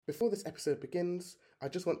Before this episode begins, I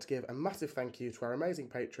just want to give a massive thank you to our amazing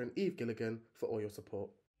patron, Eve Gilligan, for all your support.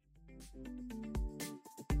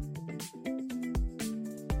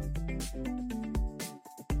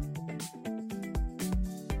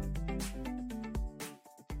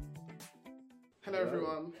 Hello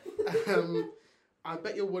everyone. I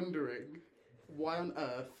bet you're wondering why on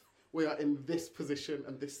earth we are in this position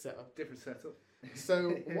and this setup. Different setup. So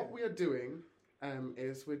what we are doing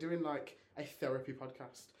is we're doing like a therapy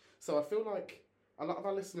podcast. So I feel like a lot of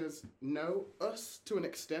our listeners know us to an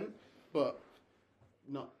extent, but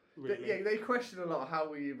not really. They question a lot how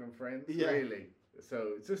we're even friends, Yeah. really.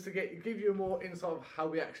 So it's just to give you a more insight of how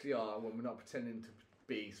we actually are when we're not pretending to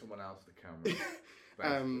be someone else at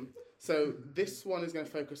the camera. So this one is going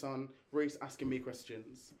to focus on Reese asking me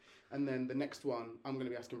questions, and then the next one I'm going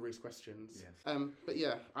to be asking Reese questions. Yes. But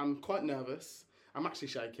yeah, I'm quite nervous. I'm actually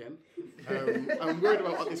shaking. I'm worried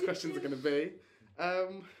about what these questions are going to be.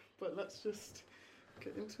 But let's just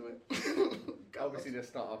get into it. Obviously, they'll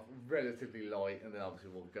start off relatively light, and then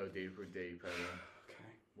obviously we'll go deeper and deeper.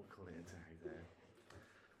 Okay. We'll call it a day there.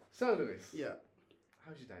 So, Lewis. Yeah.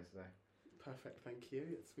 How's your day today? Perfect, thank you.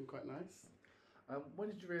 It's been quite nice. When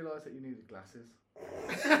did you realise that you needed glasses?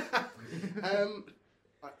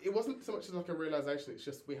 It wasn't so much as like a realisation, it's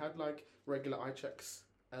just we had like regular eye checks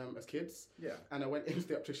as kids. Yeah. And I went into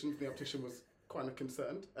the optician, and the optician was kind of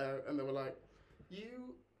concerned. And they were like,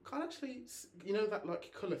 you can't actually, you know that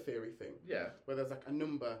like colour theory thing? Yeah. Where there's like a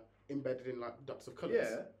number embedded in like dots of colours.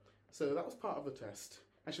 Yeah. So that was part of the test.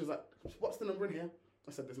 And she was like, what's the number in here?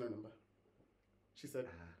 I said, there's no number. She said,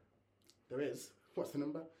 there is. What's the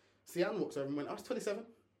number? Sian walks over and went, it's 27.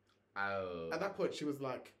 Oh. At that point, she was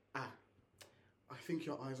like, I think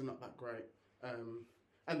your eyes are not that great.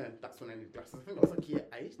 And then that's when I needed glasses. I think that was like year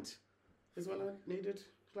 8 is when I needed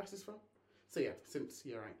glasses from. So yeah, since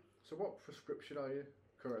year 8. So what prescription are you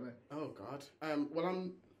currently? Oh God. Well,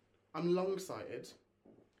 I'm long-sighted.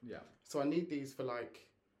 Yeah. So I need these for like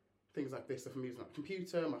things like this. If I'm using like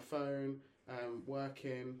computer, my phone,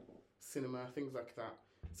 working, cinema, things like that.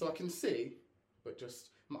 So I can see, but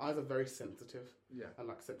just my eyes are very sensitive. Yeah. And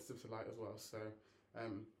like sensitive to light as well. So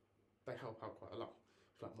they help out quite a lot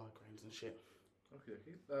for like migraines and shit. Okay.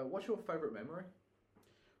 What's your favourite memory?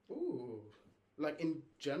 Ooh, like in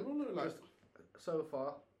general or like Just so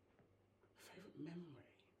far? favorite memory?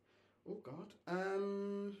 Oh God.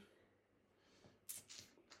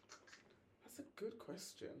 That's a good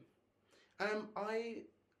question.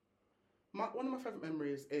 One of my favourite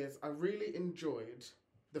memories is I really enjoyed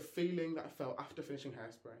the feeling that I felt after finishing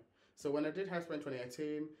Hairspray. So when I did Hairspray in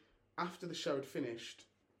 2018, after the show had finished,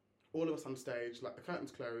 all of us on stage, like the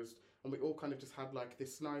curtains closed, and we all kind of just had like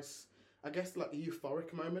this nice, I guess like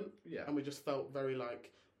euphoric moment. Yeah. And we just felt very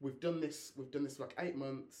like, we've done this for like 8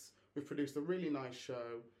 months, we've produced a really nice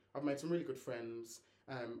show, I've made some really good friends,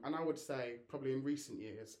 and I would say probably in recent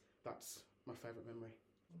years, that's my favourite memory.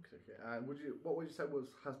 Okay. And what would you say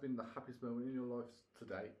has been the happiest moment in your life to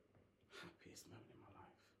date? Happiest moment in my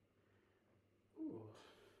life. Ooh.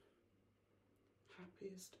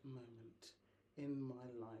 Happiest moment in my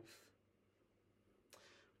life.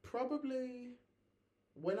 Probably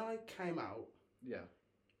when I came out, Yeah.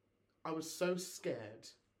 I was so scared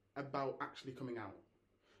about actually coming out.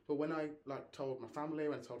 But when I like told my family,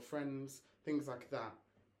 when I told friends, things like that,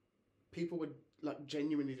 people were like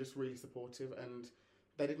genuinely just really supportive, and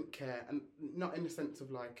they didn't care, and not in the sense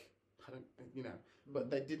of like, I don't, but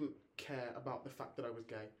they didn't care about the fact that I was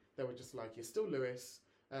gay. They were just like, you're still Lewis.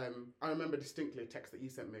 I remember distinctly a text that you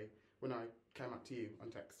sent me when I came out to you on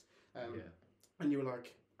text. And you were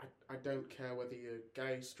like, I don't care whether you're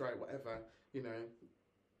gay, straight, whatever,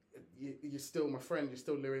 you're still my friend, you're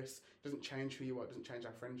still Lewis. It doesn't change who you are, it doesn't change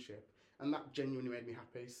our friendship. And that genuinely made me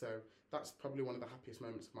happy. So that's probably one of the happiest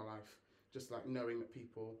moments of my life. Just like knowing that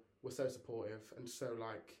people were so supportive and so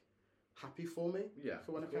like happy for me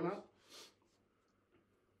for when I came out.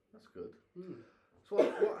 That's good. Mm. So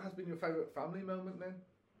what has been your favourite family moment then?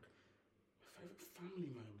 Favourite family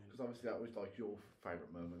moment? Because obviously that was like your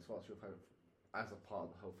favourite moment. So what's your favourite as a part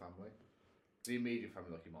of the whole family? The immediate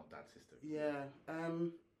family, like your mom, dad, sister. Yeah.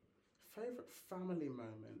 Favourite family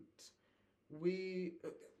moment? We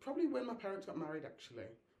probably when my parents got married actually.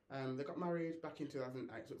 They got married back in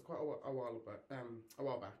 2008, so it was quite a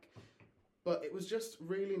while back. But it was just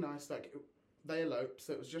really nice. Like they eloped,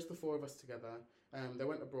 so it was just the 4 of us together. They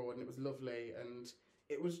went abroad, and it was lovely, and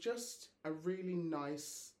it was just a really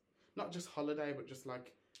nice, not just holiday, but just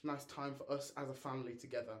like nice time for us as a family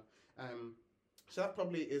together. So that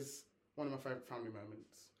probably is one of my favourite family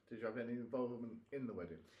moments. Did you have any involvement in the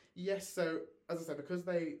wedding? Yes. So as I said, because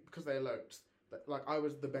they eloped, like I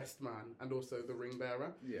was the best man and also the ring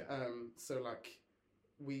bearer. Yeah. So like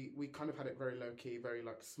we kind of had it very low key, very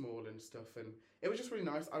like small and stuff, and it was just really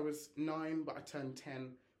nice. I was 9, but I turned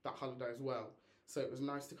 10 that holiday as well, so it was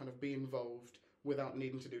nice to kind of be involved without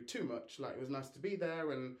needing to do too much. Like it was nice to be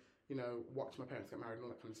there and watch my parents get married and all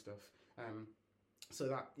that kind of stuff. So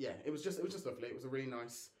that it was just lovely. It was a really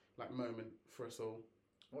nice like moment for us all.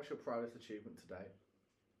 What's your proudest achievement today?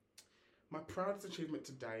 My proudest achievement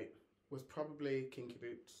to date was probably Kinky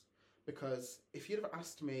Boots, because if you'd have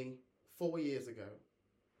asked me 4 years ago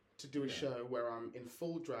to do a show where I'm in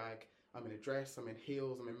full drag, I'm in a dress, I'm in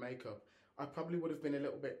heels, I'm in makeup, I probably would have been a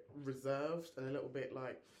little bit reserved and a little bit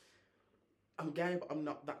like, I'm gay, but I'm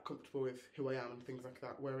not that comfortable with who I am and things like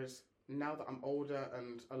that. Whereas now that I'm older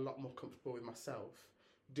and a lot more comfortable with myself,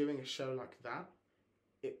 doing a show like that,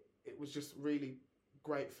 it was just really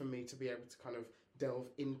great for me to be able to kind of delve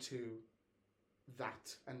into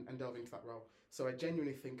that and delve into that role. So I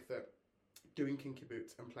genuinely think that doing Kinky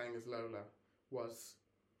Boots and playing as Lola is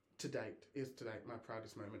to date my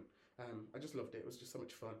proudest moment. I just loved it. It was just so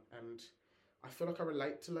much fun, and I feel like I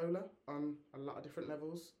relate to Lola on a lot of different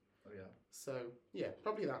levels. Oh yeah. So yeah,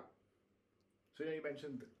 probably that. So you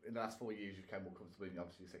mentioned in the last 4 years you became more comfortable in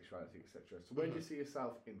obviously sexuality, etc. So where do you see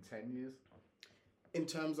yourself in 10 years? In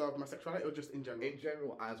terms of my sexuality or just in general? In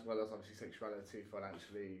general, as well as obviously sexuality,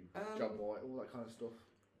 financially, job-wise, all that kind of stuff.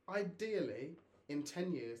 Ideally, in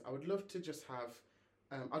 10 years, I would love to just have...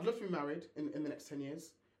 I'd love to be married in the next 10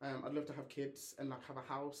 years. I'd love to have kids and like have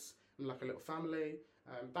a house and like a little family.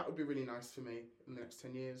 That would be really nice for me in the next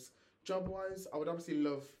 10 years. Job-wise, I would obviously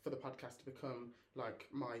love for the podcast to become like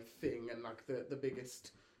my thing and like the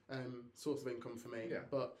biggest source of income for me. Yeah.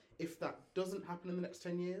 But if that doesn't happen in the next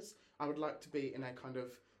 10 years, I would like to be in a kind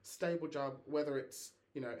of stable job, whether it's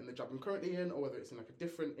in the job I'm currently in or whether it's in like a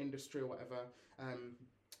different industry or whatever.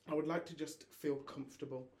 I would like to just feel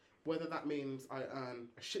comfortable, whether that means I earn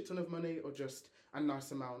a shit ton of money or just a nice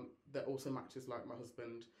amount that also matches like my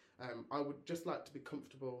husband. I would just like to be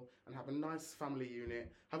comfortable and have a nice family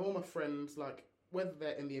unit, have all my friends, like whether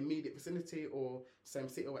they're in the immediate vicinity or same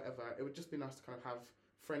city or whatever. It would just be nice to kind of have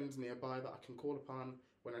friends nearby that I can call upon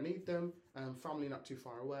when I need them, family not too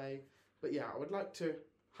far away. But yeah, I would like to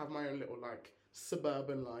have my own little like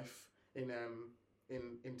suburban life in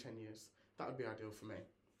 10 years. That would be ideal for me.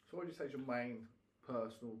 So what would you say is your main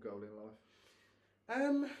personal goal in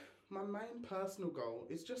life? My main personal goal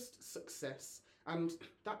is just success, and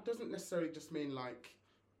that doesn't necessarily just mean like,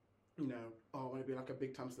 I want to be like a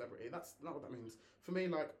big time celebrity. That's not what that means. For me,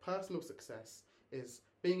 like personal success is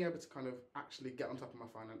being able to kind of actually get on top of my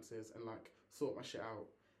finances and like sort my shit out,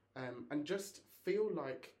 and just feel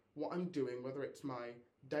like what I'm doing, whether it's my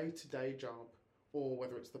day-to-day job or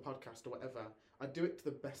whether it's the podcast or whatever, I do it to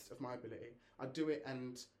the best of my ability. I do it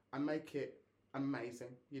and I make it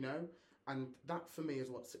amazing, and that for me is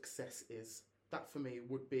what success is. That for me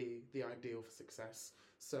would be the ideal for success.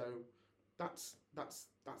 So that's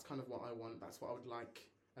kind of what I want. That's what I would like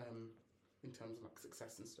in terms of like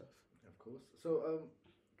success and stuff. Of course. So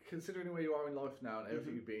considering where you are in life now and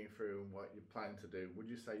everything you've been through and what you're planning to do, would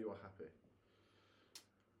you say you are happy?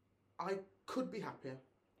 I could be happier.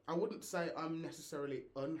 I wouldn't say I'm necessarily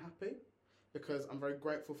unhappy, because I'm very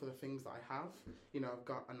grateful for the things that I have. I've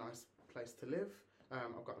got a nice place to live.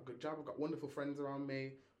 I've got a good job. I've got wonderful friends around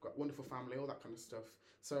me. I've got wonderful family, all that kind of stuff.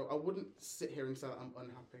 So I wouldn't sit here and say that I'm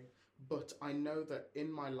unhappy. But I know that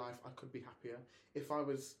in my life I could be happier if I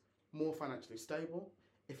was more financially stable,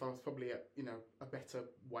 if I was probably at a better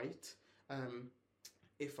weight.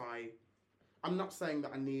 I'm not saying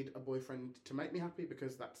that I need a boyfriend to make me happy,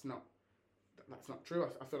 because that's not true.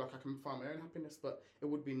 I feel like I can find my own happiness, but it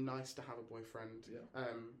would be nice to have a boyfriend. Yeah.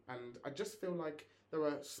 And I just feel like there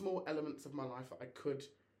are small elements of my life that I could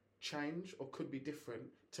change or could be different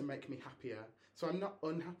to make me happier. So I'm not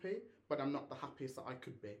unhappy, but I'm not the happiest that I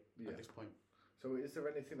could be at this point. So is there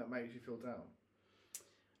anything that makes you feel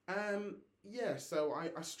down? Yeah, so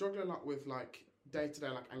I struggle a lot with like day-to-day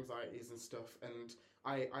like anxieties and stuff, and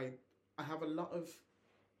I have a lot of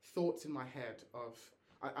thoughts in my head of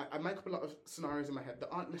I make up a lot of scenarios in my head that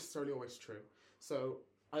aren't necessarily always true. So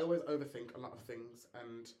I always overthink a lot of things,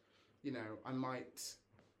 and I might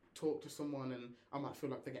talk to someone and I might feel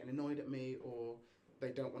like they're getting annoyed at me or they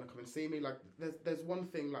don't want to come and see me. Like there's one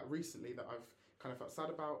thing like recently that I've kind of felt sad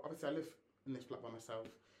about. Obviously I live in this flat by myself,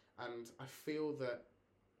 and I feel that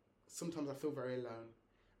sometimes I feel very alone.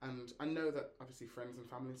 And I know that obviously friends and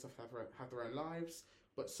family and stuff have their own lives,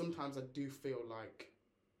 but sometimes I do feel like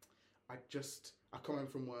I come home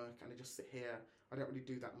from work and I just sit here. I don't really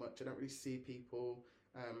do that much. I don't really see people,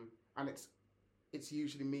 and it's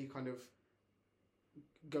usually me kind of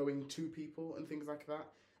going to people and things like that.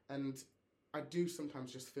 And I do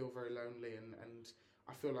sometimes just feel very lonely, and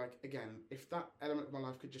I feel like, again, if that element of my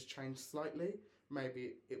life could just change slightly,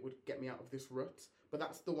 maybe it would get me out of this rut. But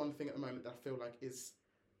that's the one thing at the moment that I feel like is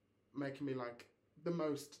making me like the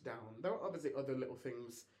most down. There are obviously other little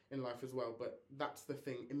things in life as well, but that's the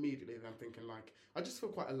thing immediately that I'm thinking like I just feel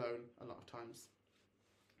quite alone a lot of times.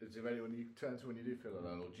 Is there anyone you turn to when you do feel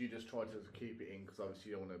alone, or do you just try to keep it in because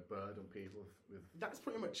obviously you don't want to burden people with? That's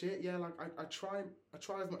pretty much it. Yeah, like I try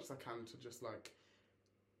as much as I can to just like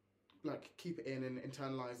keep it in and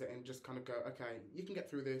internalize it and just kind of go, okay, you can get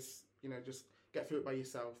through this. You know, just get through it by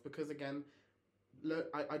yourself. Because again, look,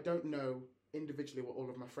 I don't know individually what all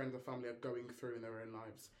of my friends or family are going through in their own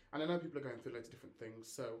lives, and I know people are going through loads of different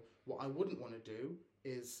things. So what I wouldn't want to do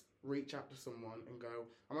is reach out to someone and go,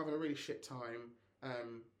 I'm having a really shit time.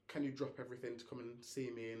 Can you drop everything to come and see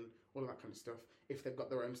me and all of that kind of stuff if they've got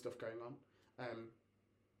their own stuff going on?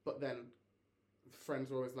 But then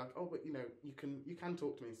friends are always like, oh, but you know, you can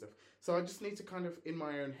talk to me and stuff. So I just need to kind of in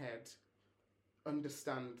my own head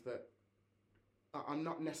understand that I'm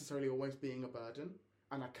not necessarily always being a burden,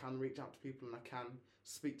 and I can reach out to people and I can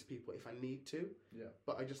speak to people if I need to. Yeah.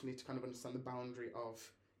 But I just need to kind of understand the boundary of,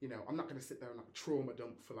 you know, I'm not going to sit there and like trauma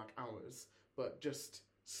dump for like hours, but just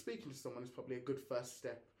speaking to someone is probably a good first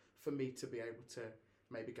step for me to be able to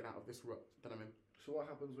maybe get out of this rut that I'm in. So what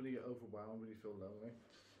happens when you get overwhelmed, when you feel lonely?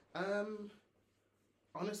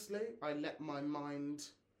 Honestly, I let my mind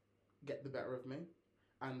get the better of me,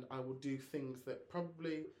 and I will do things that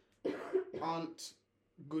probably aren't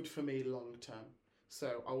good for me long term.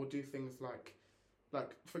 So I will do things like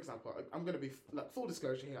for example, I'm going to be like full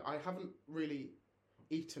disclosure here. I haven't really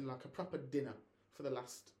eaten like a proper dinner for the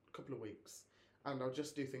last couple of weeks, and I'll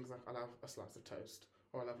just do things like I'll have a slice of toast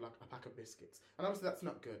or I'll have like a pack of biscuits, and obviously that's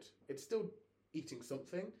not good. It's still eating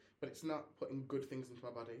something, but it's not putting good things into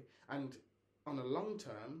my body, and on a long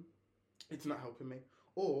term, it's not helping me.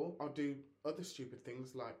 Or I'll do other stupid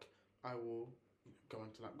things like I will go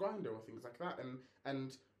onto like Grindr or things like that,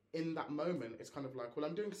 and in that moment, it's kind of like, well,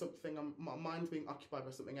 I'm doing something. My mind's being occupied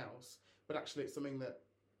by something else, but actually, it's something that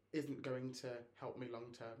isn't going to help me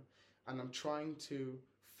long term. And I'm trying to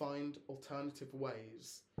find alternative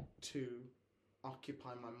ways to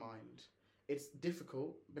occupy my mind. It's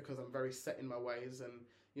difficult because I'm very set in my ways, and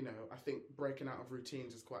you know, I think breaking out of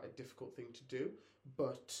routines is quite a difficult thing to do,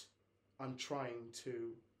 but I'm trying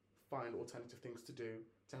to find alternative things to do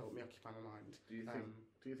to help me occupy my mind.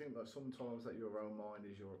 Do you think that sometimes that your own mind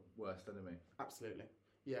is your worst enemy? Absolutely,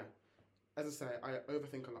 yeah. As I say, I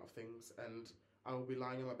overthink a lot of things, and I will be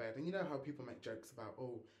lying in my bed, and you know how people make jokes about,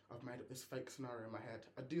 oh, I've made up this fake scenario in my head.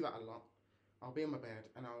 I do that a lot. I'll be in my bed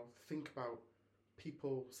and I'll think about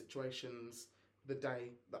people, situations, the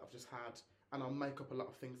day that I've just had, and I'll make up a lot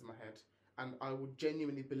of things in my head, and I would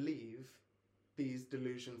genuinely believe these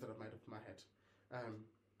delusions that I've made up in my head,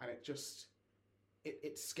 and it just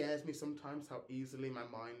it scares me sometimes how easily my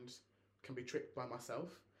mind can be tricked by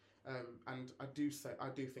myself, and I do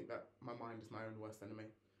think that my mind is my own worst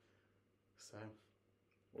enemy. So,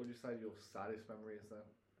 what would you say your saddest memory is then?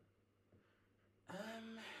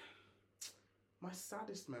 My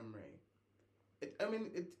saddest memory.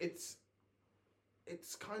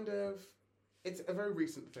 It's kind of, it's a very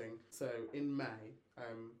recent thing. So in May,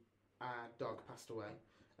 our dog passed away,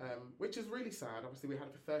 which is really sad. Obviously, we had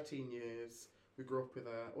it for 13 years. We grew up with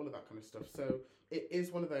her, all of that kind of stuff. So it is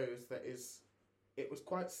one of those it was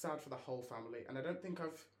quite sad for the whole family. And I don't think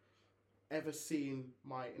I've ever seen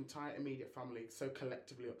my entire immediate family so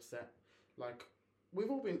collectively upset. Like, we've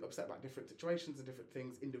all been upset about different situations and different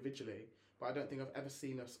things individually, but I don't think I've ever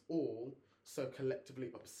seen us all so collectively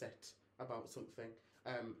upset about something.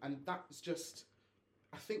 And that's just,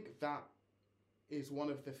 I think that is one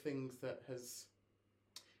of the things that has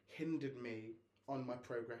hindered me on my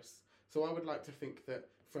progress. So I would like to think that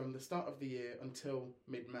from the start of the year until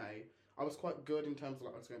mid-May, I was quite good in terms of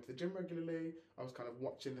like I was going to the gym regularly. I was kind of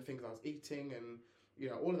watching the things I was eating and, you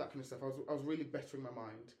know, all of that kind of stuff. I was really bettering my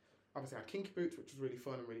mind. Obviously, I had Kinky Boots, which was really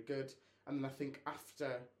fun and really good. And then I think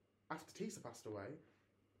after Tisa passed away,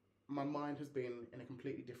 my mind has been in a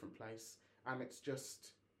completely different place, and it's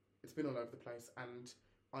been all over the place, and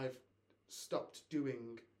I've stopped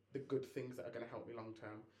doing the good things that are going to help me long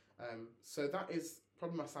term. So that is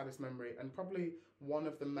probably my saddest memory, and probably one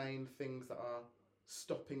of the main things that are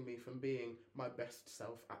stopping me from being my best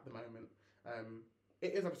self at the moment.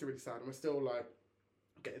 It is obviously really sad, and we're still like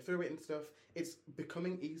getting through it and stuff. It's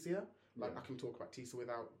becoming easier. Like, I can talk about Tisa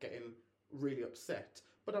without getting really upset,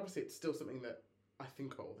 but obviously it's still something that I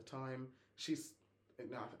think about all the time.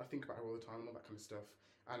 I think about her all the time and all that kind of stuff.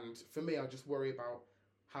 And for me, I just worry about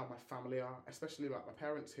how my family are, especially like my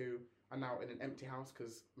parents who are now in an empty house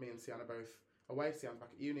because me and Sian are both away. Sian's back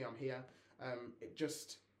at uni, I'm here. It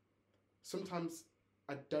just, sometimes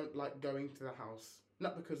I don't like going to the house,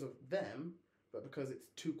 not because of them, but because it's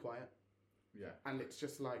too quiet. Yeah. And it's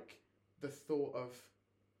just like the thought of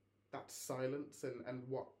that silence and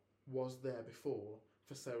what was there before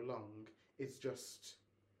for so long is just,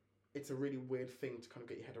 it's a really weird thing to kind of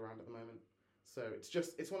get your head around at the moment. So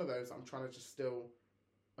it's one of those I'm trying to just still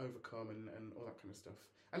overcome and all that kind of stuff.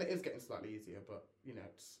 And it is getting slightly easier, but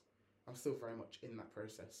I'm still very much in that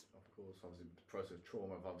process. Of course, obviously the process of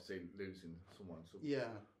trauma of obviously losing someone. So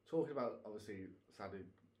yeah. Talking about obviously sadly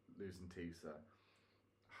losing Tisa,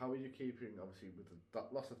 how are you keeping obviously with the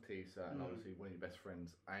loss of Tisa and obviously one of your best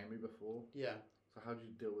friends Amy before? Yeah. So how do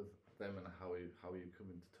you deal with them and how are you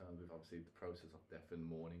coming to terms with obviously the process of death and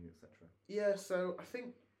mourning, etc.? Yeah, so I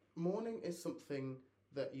think mourning is something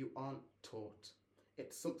that you aren't taught.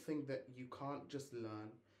 It's something that you can't just learn,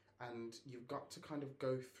 and you've got to kind of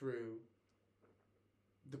go through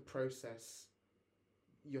the process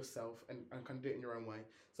yourself and kind of do it in your own way.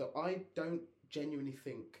 So I don't genuinely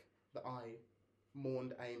think that I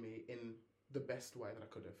mourned Amy in the best way that I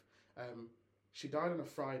could have. She died on a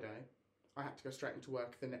Friday. I had to go straight into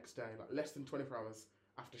work the next day, like less than 24 hours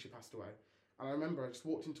after she passed away. And I remember I just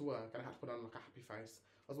walked into work and I had to put on like a happy face.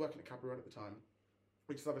 I was working at Cadbury Road at the time,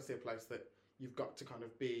 which is obviously a place that you've got to kind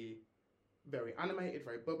of be very animated,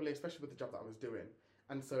 very bubbly, especially with the job that I was doing.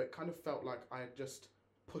 And so it kind of felt like I had just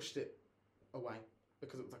pushed it away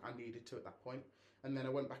because it was like I needed to at that point. And then I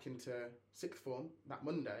went back into sixth form that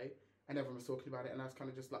Monday and everyone was talking about it and I was kind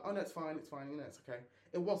of just like, oh no, it's fine, it's okay.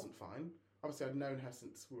 It wasn't fine. Obviously I'd known her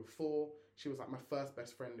since we were 4. She was like my first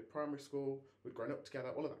best friend at primary school. We'd grown up together,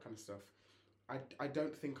 all of that kind of stuff. I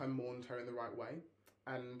don't think I mourned her in the right way.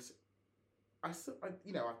 And I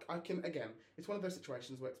can, again, it's one of those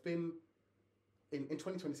situations where it's been, in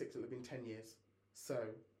 2026 it'll have been 10 years. So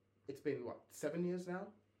it's been, 7 years now?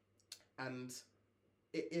 And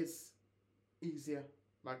it is easier.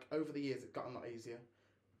 Like, over the years, it got a lot easier.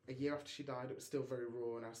 A year after she died, it was still very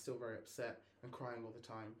raw and I was still very upset and crying all the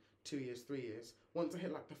time. 2 years, 3 years. Once I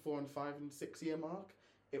hit like the 4 and 5 and 6 year mark,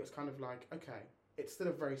 it was kind of like, okay, it's still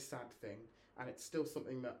a very sad thing and it's still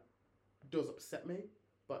something that does upset me,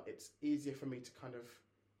 but it's easier for me to kind of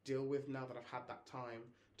deal with now that I've had that time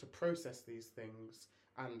to process these things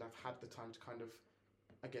and I've had the time to kind of,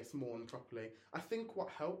 I guess, mourn properly. I think what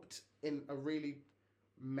helped in a really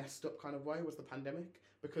messed up kind of way was the pandemic,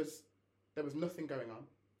 because there was nothing going on.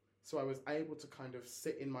 So I was able to kind of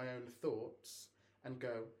sit in my own thoughts and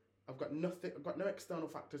go, I've got no external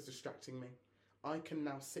factors distracting me. I can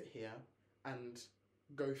now sit here and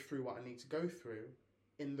go through what I need to go through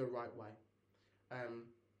in the right way.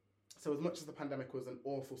 So as much as the pandemic was an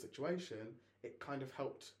awful situation, it kind of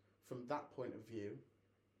helped from that point of view,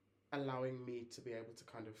 allowing me to be able to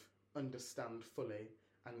kind of understand fully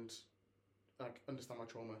and like understand my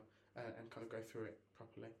trauma and kind of go through it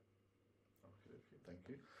properly. Okay, thank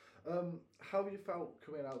you. How have you felt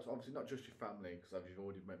coming out to obviously not just your family, because you've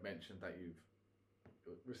already mentioned that you've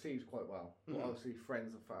received quite well, but obviously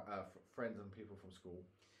friends and people from school.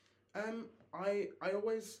 I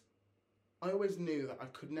always knew that I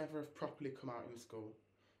could never have properly come out in school.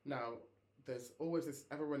 Now, there's always this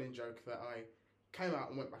ever-running joke that I came out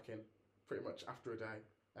and went back in pretty much after a day.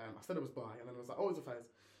 I said I was bi, and then I was like, oh, it's a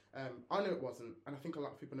phase. I knew it wasn't, and I think a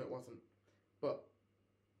lot of people knew it wasn't. But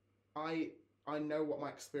I know what my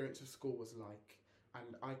experience of school was like,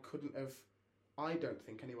 and I don't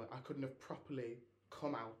think anyway, I couldn't have properly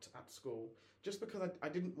come out at school just because I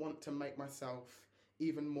didn't want to make myself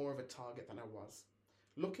even more of a target than I was.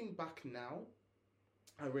 Looking back now,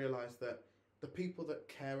 I realise that the people that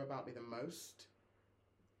care about me the most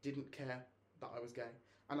didn't care that I was gay.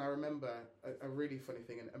 And I remember a really funny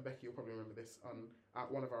thing, and Becky, you'll probably remember this, at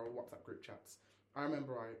one of our WhatsApp group chats. I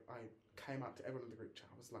remember I came out to everyone in the group chat.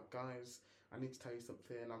 I was like, guys, I need to tell you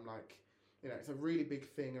something. I'm like, it's a really big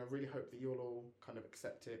thing. I really hope that you'll all kind of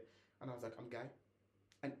accept it. And I was like, I'm gay.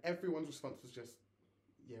 And everyone's response was just,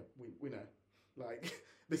 yeah, we know. Like,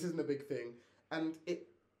 this isn't a big thing. And it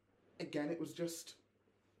was just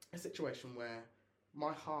a situation where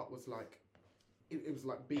my heart was like, it was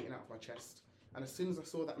like beating out of my chest. And as soon as I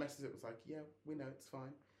saw that message, it was like, yeah, we know, it's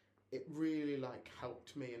fine. It really like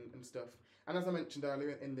helped me and stuff. And as I mentioned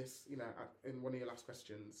earlier in this, in one of your last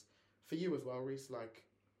questions, for you as well, Reese, like,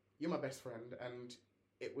 you're my best friend, and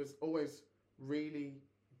it was always really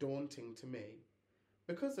daunting to me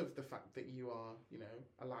because of the fact that you are,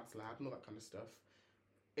 a lad's lad and all that kind of stuff.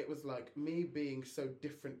 It was like me being so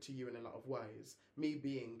different to you in a lot of ways, me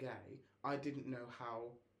being gay, I didn't know how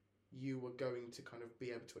you were going to kind of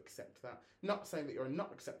be able to accept that. Not saying that you're a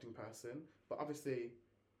not accepting person, but obviously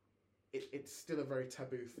it's still a very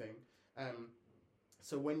taboo thing.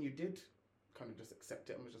 So when you did kind of just accept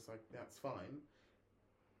it and was just like, yeah, that's fine,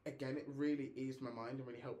 again, it really eased my mind and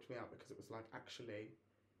really helped me out, because it was like, actually,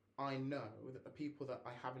 I know that the people that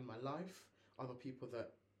I have in my life are the people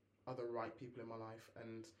that are the right people in my life,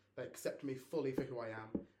 and they accept me fully for who I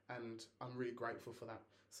am, and I'm really grateful for that.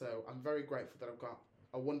 So I'm very grateful that I've got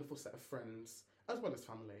a wonderful set of friends, as well as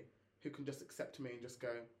family, who can just accept me and just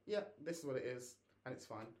go, yeah, this is what it is, and it's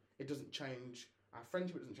fine. It doesn't change our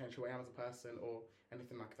friendship, it doesn't change who I am as a person or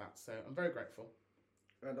anything like that. So I'm very grateful.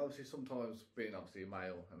 And obviously, sometimes being obviously a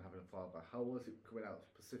male and having a father, how was it coming out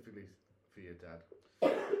specifically for your dad?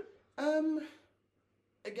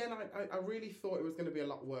 Again, I really thought it was going to be a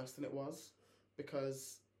lot worse than it was,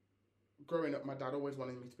 because growing up, my dad always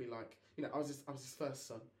wanted me to be like, you know, I was his first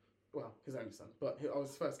son, well, his only son, but I was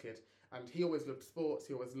his first kid, and he always loved sports.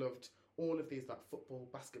 He always loved all of these, like football,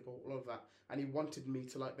 basketball, all of that, and he wanted me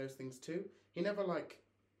to like those things too. He never like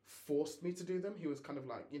forced me to do them. He was kind of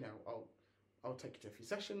like, you know, I'll take you to a few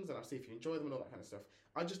sessions and I'll see if you enjoy them and all that kind of stuff.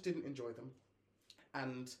 I just didn't enjoy them,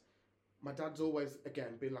 and my dad's always,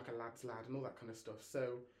 again, been like a lad's lad and all that kind of stuff.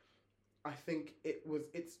 So I think it was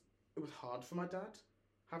hard for my dad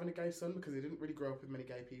having a gay son, because he didn't really grow up with many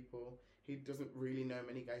gay people. He doesn't really know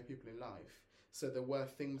many gay people in life. So there were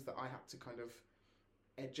things that I had to kind of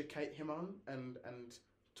educate him on and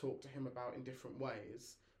talk to him about in different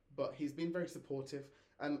ways. But he's been very supportive.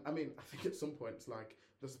 And I mean, I think at some points, like,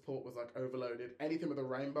 the support was like overloaded. Anything with a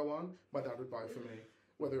rainbow on, my dad would buy for me,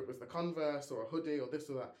 whether it was the Converse or a hoodie or this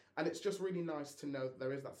or that. And it's just really nice to know that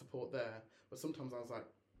there is that support there. But sometimes I was like,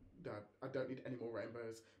 Dad, I don't need any more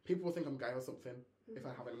rainbows. People will think I'm gay or something if I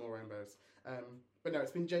have any more rainbows. But no,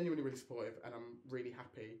 it's been genuinely really supportive, and I'm really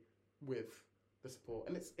happy with the support.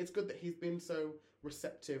 And it's good that he's been so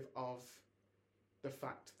receptive of the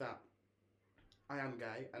fact that I am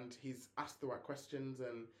gay, and he's asked the right questions,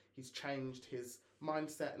 and he's changed his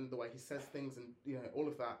mindset and the way he says things, and, you know, all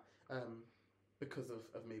of that, because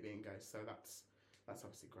of me being gay. So that's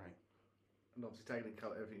obviously great. And obviously, taking into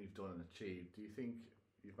account everything you've done and achieved, do you think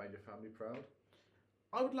you've made your family proud?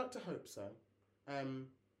 I would like to hope so.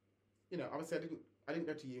 You know, obviously I didn't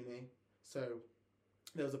go to uni, so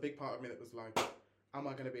there was a big part of me that was like, am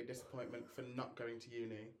I going to be a disappointment for not going to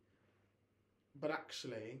uni? But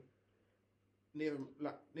actually, neither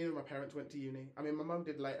of my parents went to uni. I mean, my mum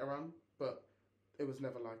did later on, but it was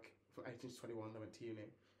never like from 18 to 21 they went to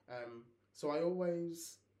uni. So I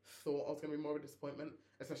always thought I was going to be more of a disappointment,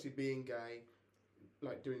 especially being gay,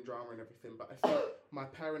 like doing drama and everything. But I think my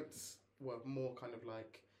parents were more kind of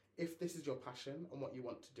like, if this is your passion and what you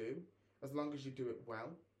want to do, as long as you do it well,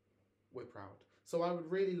 we're proud. So I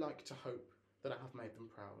would really like to hope that I have made them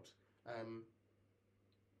proud,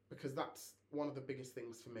 because that's one of the biggest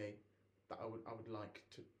things for me that I would like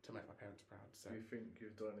to make my parents proud. So do you think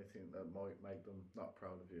you've done anything that might make them not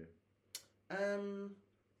proud of you?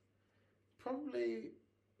 Probably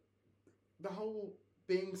the whole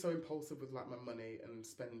being so impulsive with like my money and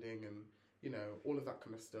spending and, you know, all of that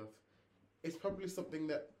kind of stuff is probably something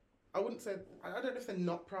that I wouldn't say, I don't know if they're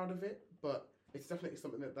not proud of it, but it's definitely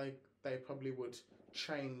something that they probably would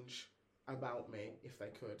change about me if they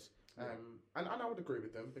could. And I would agree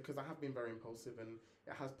with them, because I have been very impulsive and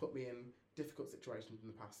it has put me in difficult situations in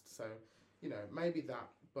the past. So, you know, maybe that,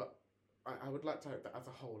 but I would like to hope that as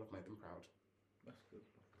a whole I've made them proud. That's good.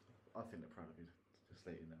 I think they're proud of you, just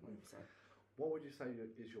let you know. So. What would you say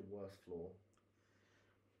is your worst flaw?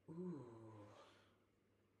 Ooh.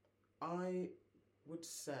 I would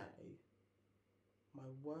say my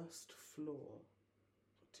worst flaw,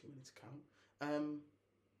 too many to count.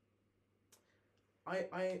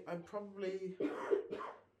 I'm probably,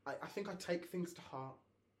 I think I take things to heart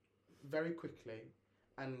very quickly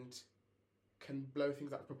and can blow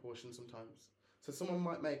things out of proportion sometimes. So someone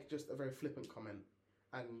might make just a very flippant comment,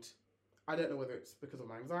 and I don't know whether it's because of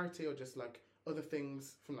my anxiety or just like other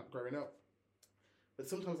things from like growing up, but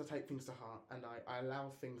sometimes I take things to heart and I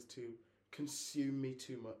allow things to consume me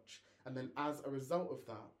too much, and then as a result of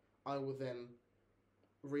that I will then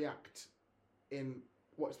react in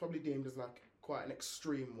what's probably deemed as like quite an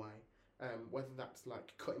extreme way, whether that's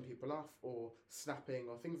like cutting people off or snapping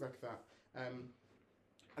or things like that,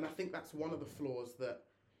 and I think that's one of the flaws that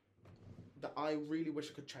I really wish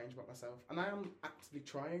I could change about myself, and I am actively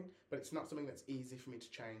trying, but it's not something that's easy for me to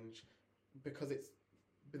change because it's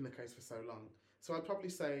been the case for so long. So I'd probably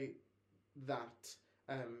say that,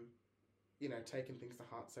 you know, taking things to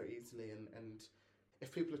heart so easily, and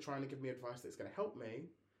if people are trying to give me advice that's going to help me,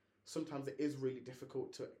 sometimes it is really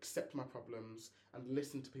difficult to accept my problems and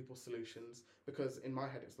listen to people's solutions, because in my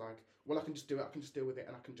head it's like, well, I can just do it, I can just deal with it,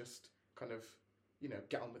 and I can just kind of,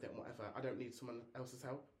 get on with it and whatever. I don't need someone else's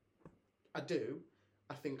help. I do.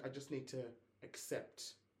 I think I just need to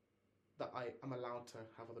accept that I am allowed to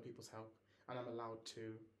have other people's help, and I'm allowed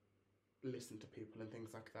to listen to people and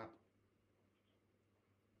things like that.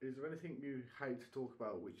 Is there anything you hate to talk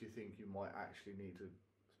about which you think you might actually need to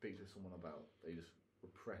speak to someone about, that you just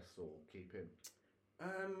repress or keep in?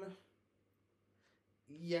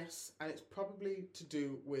 Yes, and it's probably to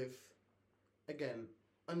do with, again,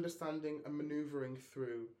 understanding and manoeuvring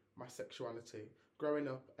through my sexuality, growing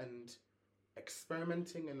up and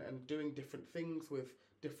experimenting and doing different things with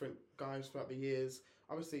different guys throughout the years.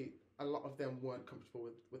 Obviously, a lot of them weren't comfortable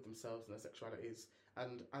with themselves and their sexualities,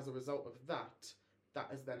 and as a result of that, that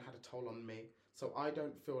has then had a toll on me. So I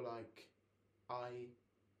don't feel like I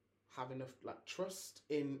have enough trust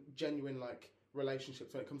in genuine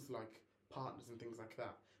relationships when it comes to partners and things like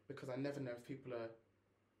that, because I never know if people are,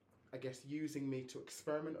 I guess, using me to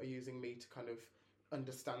experiment or using me to kind of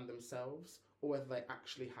understand themselves, or whether they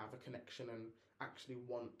actually have a connection and actually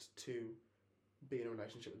want to be in a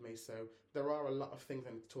relationship with me. So there are a lot of things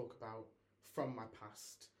I need to talk about from my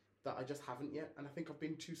past that I just haven't yet, and I think I've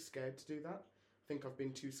been too scared to do that. I think I've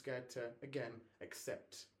been too scared to, again,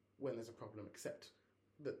 accept when there's a problem, accept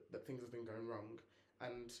that things have been going wrong.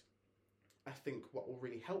 And I think what will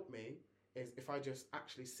really help me is if I just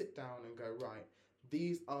actually sit down and go, right,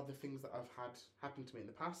 these are the things that I've had happen to me in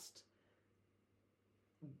the past.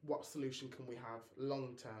 What solution can we have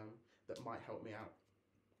long term that might help me out?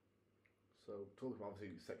 So, talking about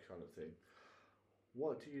obviously sexuality,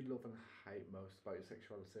 what do you love and hate most about your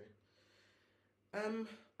sexuality?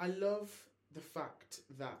 I love the fact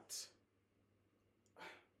that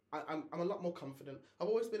I'm a lot more confident. I've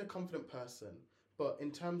always been a confident person, but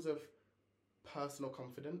in terms of personal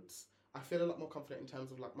confidence, I feel a lot more confident in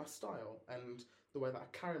terms of my style and the way that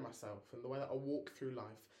I carry myself and the way that I walk through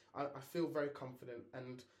life. I feel very confident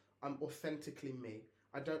and I'm authentically me.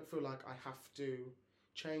 I don't feel like I have to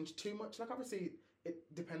change too much. Obviously, it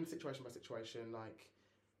depends situation by situation.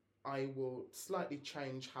 I will slightly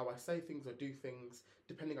change how I say things or do things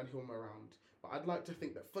depending on who I'm around. But I'd like to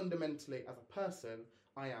think that fundamentally, as a person,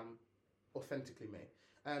 I am authentically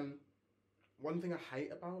me. One thing I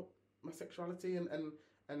hate about my sexuality, and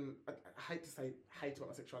I hate to say hate about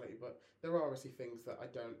my sexuality, but there are obviously things that I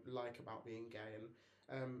don't like about being gay,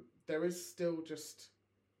 and there is still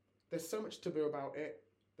there's so much taboo about it.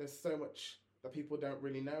 There's so much that people don't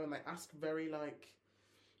really know, and they ask very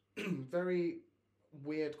very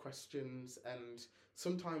weird questions, and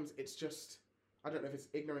sometimes it's just, I don't know if it's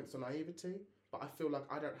ignorance or naivety, but I feel like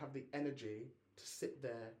I don't have the energy to sit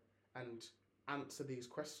there and answer these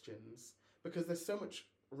questions, because there's so much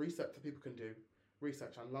research that people can do,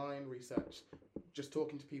 research online, research just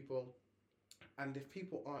talking to people, and if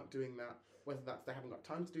people aren't doing that, whether that's they haven't got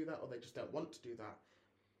time to do that or they just don't want to do that,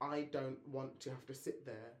 I don't want to have to sit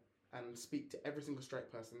there and speak to every single straight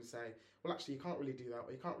person and say, well, actually, you can't really do that,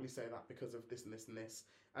 or you can't really say that because of this and this and this.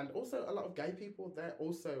 And also, a lot of gay people, they're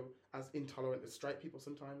also as intolerant as straight people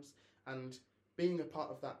sometimes. And being a part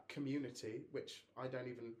of that community, which I don't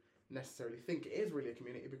even necessarily think it is really a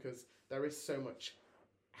community, because there is so much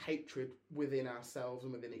hatred within ourselves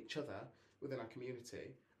and within each other, within our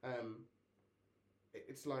community.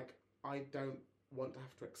 It's like, I don't want to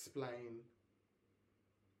have to explain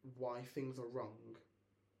why things are wrong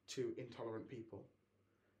to intolerant people.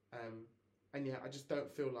 And yeah, I just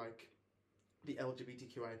don't feel like the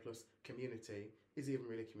LGBTQIA plus community is even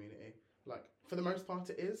really a community. For the most part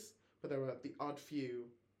it is, but there are the odd few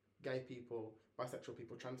gay people, bisexual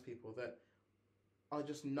people, trans people that are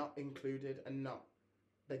just not included and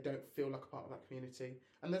they don't feel like a part of that community.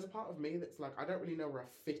 And there's a part of me that's I don't really know where I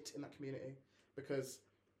fit in that community, because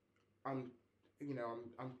I'm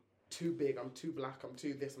too big, I'm too black, I'm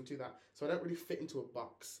too this, I'm too that. So I don't really fit into a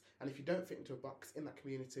box. And if you don't fit into a box in that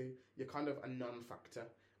community, you're kind of a non-factor.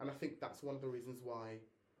 And I think that's one of the reasons why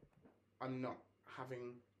I'm not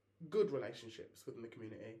having good relationships within the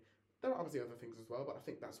community. There are obviously other things as well, but I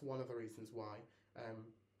think that's one of the reasons why.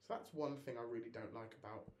 So that's one thing I really don't like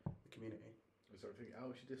about the community. Is there anything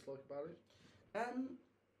else you dislike about it?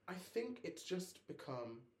 I think it's just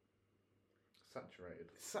become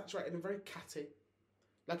saturated and very catty.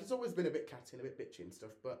 It's always been a bit catty and a bit bitchy and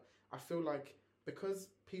stuff, but I feel like because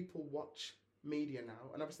people watch media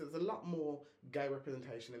now, and obviously there's a lot more gay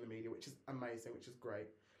representation in the media, which is amazing, which is great,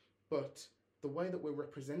 but the way that we're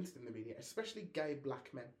represented in the media, especially gay black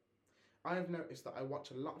men, I have noticed that I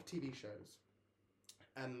watch a lot of TV shows,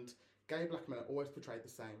 and gay black men are always portrayed the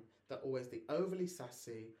same. They're always the overly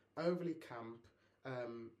sassy, overly camp,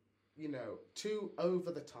 too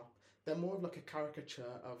over the top. They're more of like a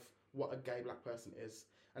caricature of what a gay black person is.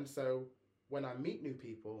 And so when I meet new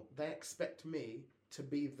people, they expect me to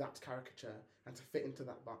be that caricature and to fit into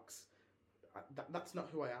that box. That's not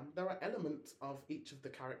who I am. There are elements of each of the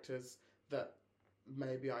characters that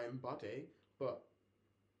maybe I embody, but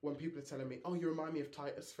when people are telling me, "Oh, you remind me of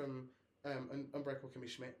Titus from Unbreakable Kimmy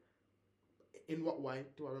Schmidt," in what way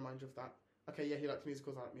do I remind you of that? Okay, yeah, he likes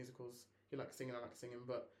musicals, I like musicals. He likes singing, I like singing,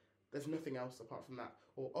 but there's nothing else apart from that.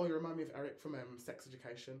 Or, "Oh, you remind me of Eric from Sex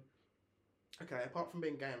Education." Okay, apart from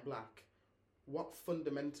being gay and black, what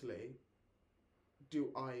fundamentally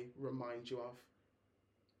do I remind you of?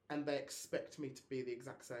 And they expect me to be the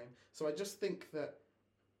exact same. So I just think that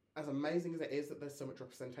as amazing as it is that there's so much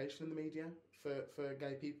representation in the media for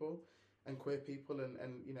gay people and queer people and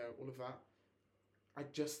all of that, I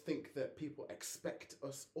just think that people expect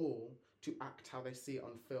us all to act how they see it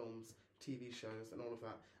on films, TV shows and all of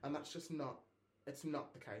that. And that's just it's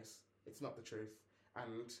not the case. It's not the truth.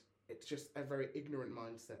 And it's just a very ignorant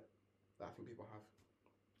mindset that I think people have.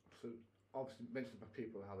 So obviously you mentioned about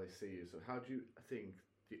people, how they see you. So how do you think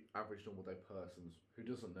the average normal day person who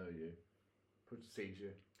doesn't know you perceives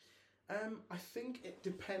you? I think it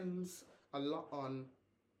depends a lot on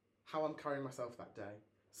how I'm carrying myself that day.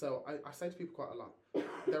 So I say to people quite a lot,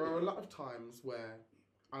 there are a lot of times where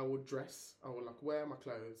I will like wear my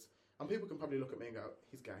clothes and people can probably look at me and go,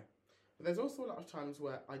 "He's gay." But there's also a lot of times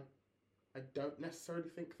where I don't necessarily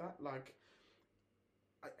think that. Like,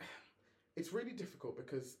 it's really difficult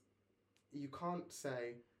because you can't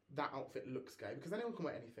say that outfit looks gay because anyone can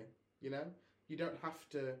wear anything, You don't have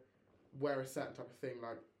to wear a certain type of thing.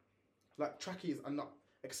 Like trackies are not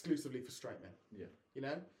exclusively for straight men.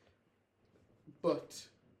 Yeah. But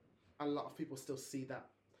a lot of people still see that.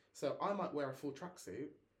 So I might wear a full tracksuit,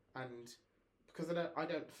 and because I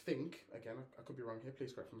don't think, again, I could be wrong here,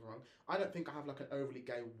 please correct me if I'm wrong, I don't think I have like an overly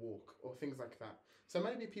gay walk or things like that. So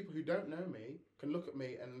maybe people who don't know me can look at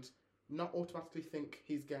me and not automatically think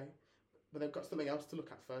he's gay, but they've got something else to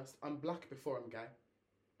look at first. I'm black before I'm gay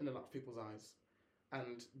in a lot of people's eyes,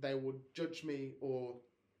 and they would judge me or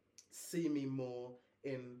see me more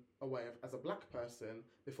in a way of as a black person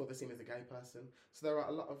before they see me as a gay person. So there are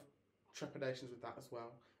a lot of trepidations with that as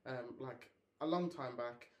well. Like a long time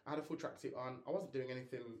back, I had a full tracksuit on. I wasn't doing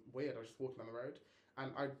anything weird. I was just walking down the road,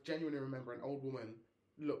 and I genuinely remember an old woman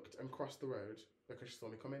looked and crossed the road because she saw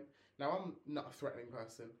me coming. Now I'm not a threatening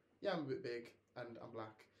person. Yeah, I'm a bit big and I'm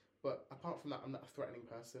black, but apart from that, I'm not a threatening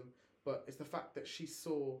person. But it's the fact that she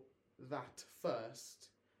saw that first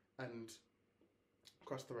and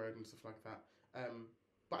crossed the road and stuff like that.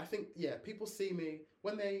 But I think, people see me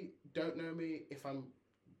when they don't know me, if I'm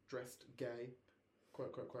dressed gay,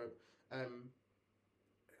 quote, quote, quote.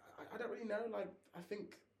 I don't really know. Like, I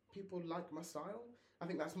think people like my style. I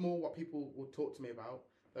think that's more what people will talk to me about.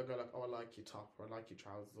 They'll go like, "Oh, I like your top," or "I like your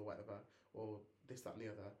trousers," or whatever, or this, that, and the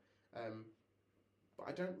other. But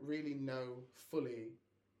I don't really know fully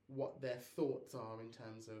what their thoughts are in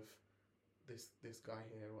terms of this guy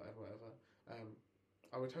here, or whatever.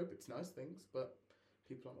 I would hope it's nice things, but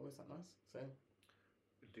people aren't always that nice. So,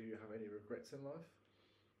 do you have any regrets in life?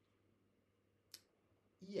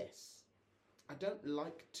 Yes. I don't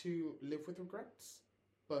like to live with regrets,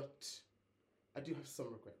 but I do have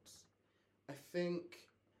some regrets. I think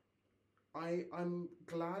I'm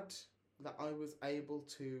glad that I was able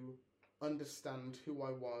to understand who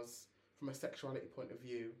I was from a sexuality point of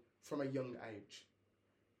view from a young age.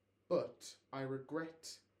 But I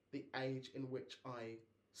regret the age in which I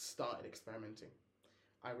started experimenting.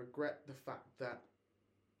 I regret the fact that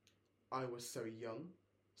I was so young,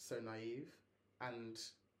 so naive, and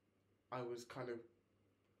I was kind of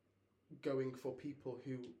going for people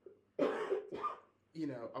who,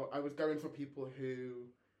 I was going for people who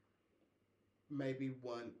maybe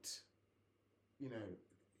weren't,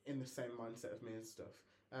 in the same mindset of me and stuff.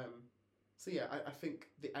 So yeah, I think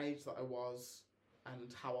the age that I was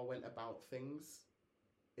and how I went about things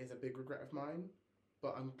is a big regret of mine,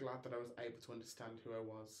 but I'm glad that I was able to understand who I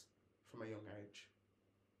was from a young age.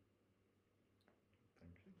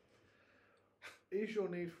 Thank you. Is your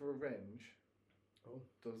need for revenge,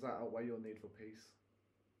 does that outweigh your need for peace?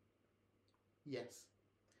 Yes.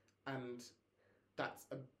 And that's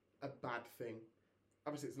a bad thing.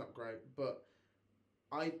 Obviously it's not great, but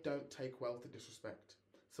I don't take well to disrespect.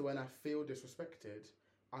 So when I feel disrespected,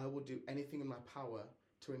 I will do anything in my power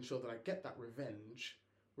to ensure that I get that revenge,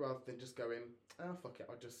 rather than just going, fuck it,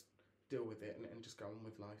 I'll just deal with it and just go on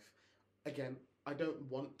with life. Again, I don't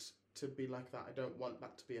want to be like that. I don't want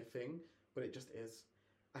that to be a thing, but it just is.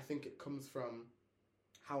 I think it comes from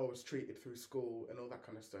how I was treated through school and all that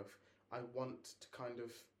kind of stuff. I want to kind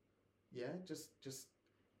of, just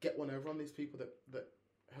get one over on these people that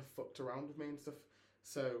have fucked around with me and stuff.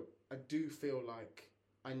 So I do feel like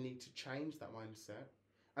I need to change that mindset,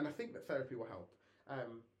 and I think that therapy will help.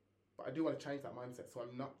 But I do want to change that mindset, so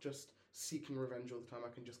I'm not just seeking revenge all the time.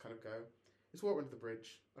 I can just kind of go, it's water under the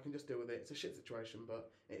bridge. I can just deal with it. It's a shit situation,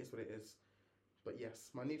 but it is what it is. But yes,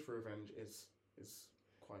 my need for revenge is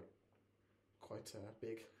quite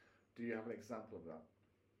big. Do you have an example of that?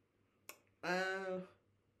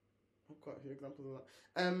 I've got a few examples of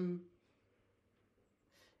that.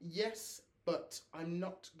 Yes, but I'm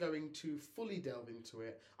not going to fully delve into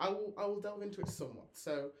it. I will delve into it somewhat.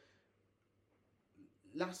 So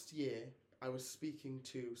last year I was speaking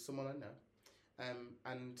to someone I know,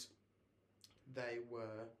 and they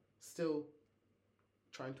were still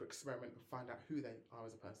trying to experiment and find out who they are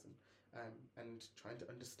as a person, and trying to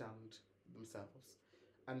understand themselves.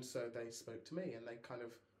 And so they spoke to me, and they kind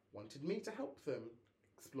of wanted me to help them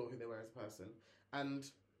explore who they were as a person. And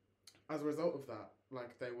as a result of that,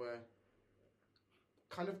 like, they were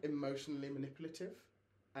kind of emotionally manipulative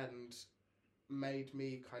and made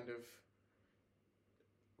me kind of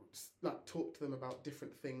like talk to them about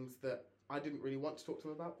different things that I didn't really want to talk to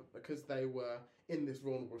them about, but because they were in this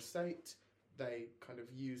vulnerable state, they kind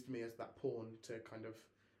of used me as that pawn to kind of,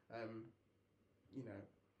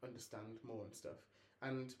 understand more and stuff.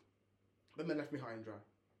 And then they left me high and dry.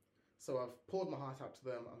 So I've poured my heart out to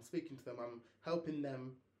them, I'm speaking to them, I'm helping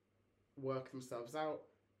them work themselves out.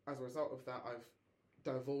 As a result of that, I've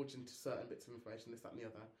divulged into certain bits of information, this, that and the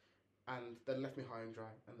other, and they left me high and dry,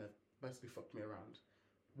 and they've basically fucked me around.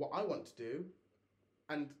 What I want to do,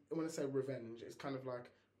 and when I say revenge, it's kind of like,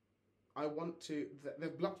 I want to,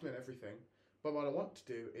 they've blocked me on everything, but what I want to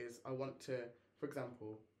do is, I want to, for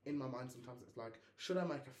example, in my mind sometimes it's like, should I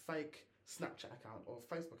make a fake Snapchat account or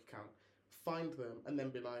Facebook account, find them, and then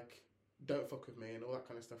be like, don't fuck with me, and all that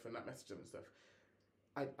kind of stuff, and that message them and stuff.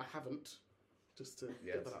 I haven't, just to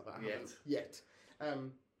get that out there, I haven't yet.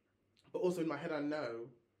 But also in my head I know,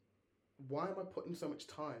 why am I putting so much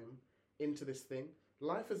time into this thing?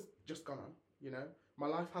 Life has just gone on, you know? My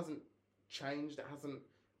life hasn't changed, it hasn't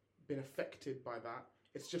been affected by that.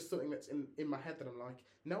 It's just something that's in my head that I'm like,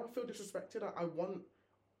 no, I feel disrespected. I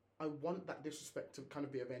want that disrespect to kind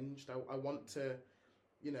of be avenged. I want to,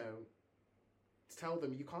 tell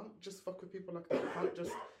them, you can't just fuck with people like that. You can't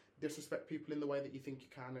just disrespect people in the way that you think you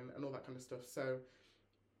can, and all that kind of stuff. So,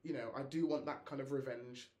 I do want that kind of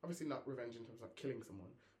revenge. Obviously not revenge in terms of like killing someone,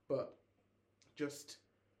 but just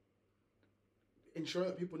ensuring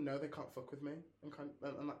that people know they can't fuck with me and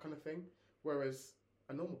that kind of thing. Whereas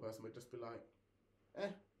a normal person would just be like,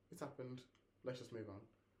 it's happened, let's just move on.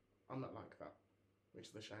 I'm not like that, which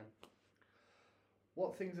is a shame.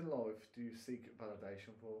 What things in life do you seek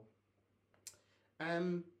validation for?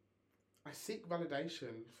 I seek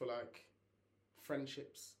validation for like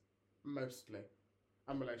friendships mostly,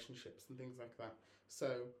 and relationships and things like that.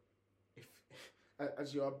 So if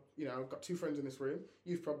as you are, I've got two friends in this room,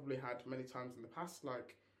 you've probably had many times in the past,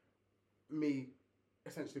 like, me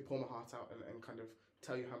essentially pour my heart out and kind of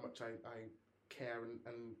tell you how much I care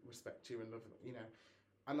and respect you and love,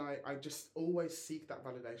 and I just always seek that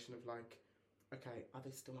validation of like, okay, are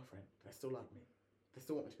they still my friend? Do they still like me? They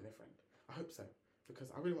still want me to be their friend? I hope so,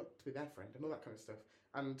 because I really want to be their friend and all that kind of stuff.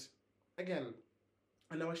 And again,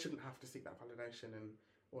 I know I shouldn't have to seek that validation and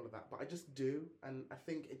all of that, but I just do, and I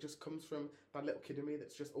think it just comes from that little kid in me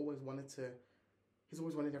that's just always wanted he's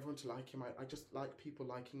always wanted everyone to like him. I just like people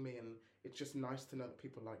liking me, and it's just nice to know that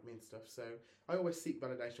people like me and stuff. So I always seek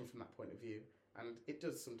validation from that point of view, and it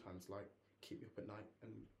does sometimes like keep me up at night,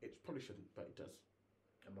 and it probably shouldn't, but it does.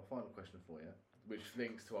 And my final question for you, which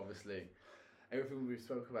links to obviously everything we've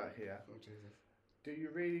spoke about here. Oh Jesus! Do you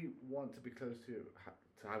really want to be close to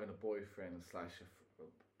having a boyfriend /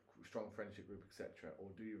 a strong friendship group, etc., or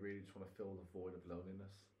do you really just want to fill the void of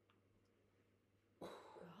loneliness?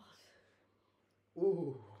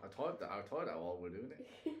 Ooh. I typed that while we're doing it.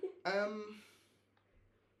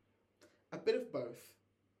 A bit of both.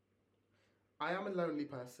 I am a lonely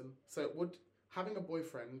person, so having a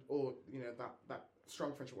boyfriend or that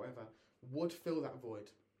strong friendship, whatever, would fill that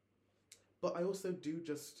void. But I also do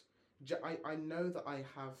I know that I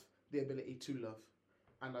have the ability to love,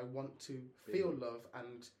 and I want to feel love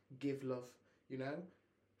and give love,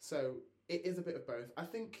 So it is a bit of both. I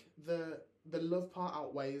think the love part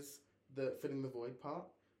outweighs the filling the void part,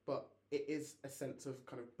 but it is a sense of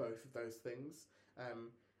kind of both of those things.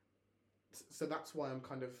 So that's why I'm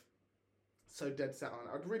kind of so dead set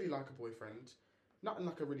on, I'd really like a boyfriend, not in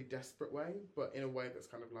like a really desperate way, but in a way that's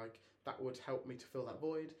kind of like, that would help me to fill that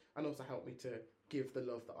void and also help me to give the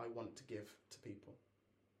love that I want to give to people.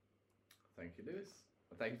 Thank you, Lewis.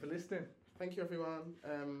 Thank you for listening. Thank you, everyone.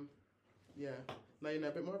 Yeah, now you know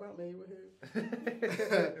a bit more about me.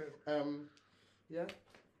 Woohoo! Yeah.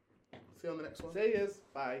 See you on the next one. See yous.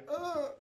 Bye.